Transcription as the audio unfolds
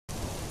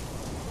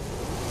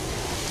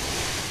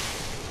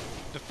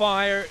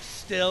fire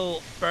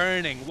still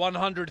burning,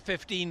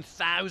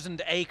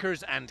 115,000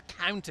 acres and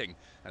counting,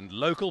 and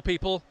local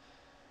people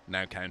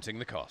now counting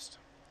the cost.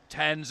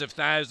 Tens of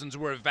thousands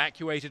were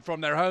evacuated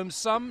from their homes,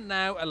 some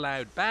now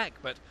allowed back,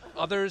 but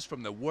others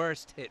from the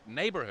worst hit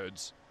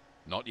neighborhoods,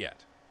 not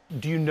yet.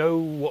 Do you know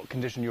what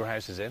condition your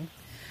house is in?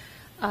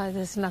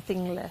 There's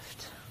nothing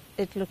left.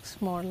 It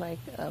looks more like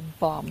a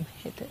bomb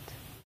hit it.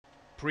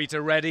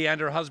 Preeta Reddy and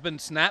her husband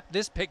snapped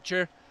this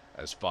picture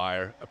as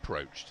fire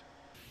approached.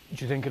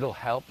 Do you think it'll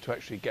help to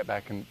actually get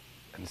back and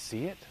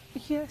see it?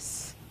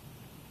 Yes.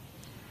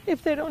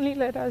 If they'd only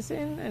let us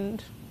in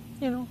and,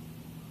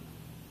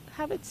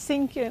 have it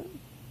sink in.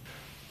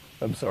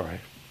 I'm sorry.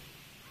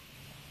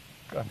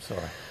 I'm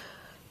sorry.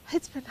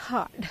 It's been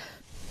hard.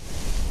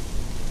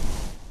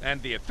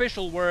 And the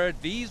official word,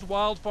 these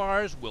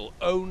wildfires will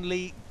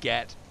only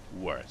get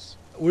worse.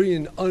 We're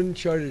in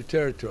uncharted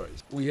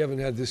territories. We haven't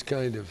had this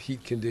kind of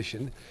heat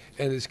condition,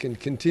 and it's going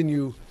to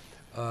continue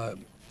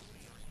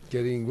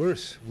getting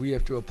worse. We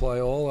have to apply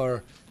all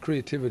our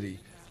creativity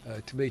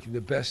to making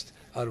the best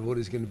out of what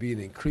is going to be an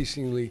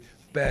increasingly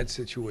bad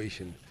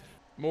situation.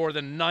 More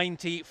than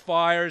 90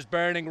 fires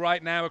burning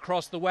right now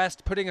across the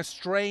West, putting a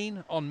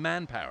strain on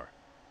manpower.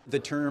 The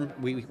term,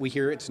 we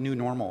hear it's new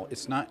normal.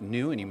 It's not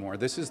new anymore.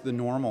 This is the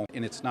normal,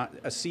 and it's not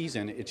a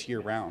season, it's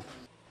year-round.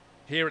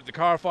 Here at the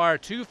Car Fire,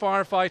 2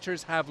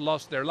 firefighters have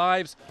lost their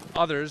lives,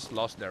 others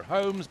lost their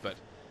homes, but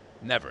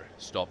never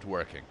stopped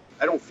working.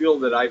 I don't feel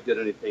that I did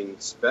anything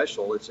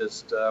special. It's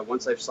just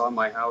once I saw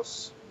my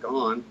house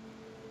gone,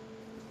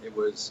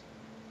 there's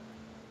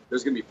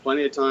going to be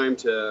plenty of time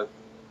to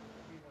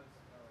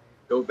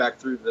go back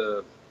through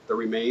the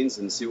remains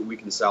and see what we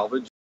can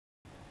salvage.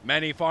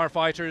 Many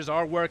firefighters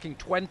are working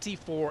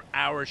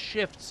 24-hour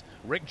shifts.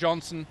 Rick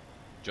Johnson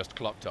just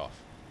clocked off.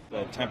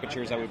 The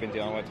temperatures that we've been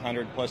dealing with,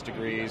 100+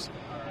 degrees,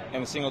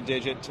 and the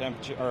single-digit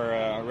temperature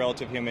or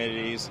relative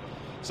humidities.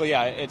 So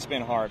yeah, it's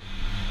been hard.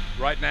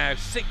 Right now,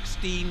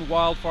 16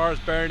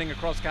 wildfires burning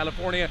across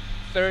California,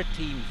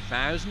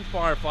 13,000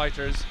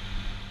 firefighters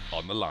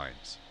on the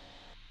lines.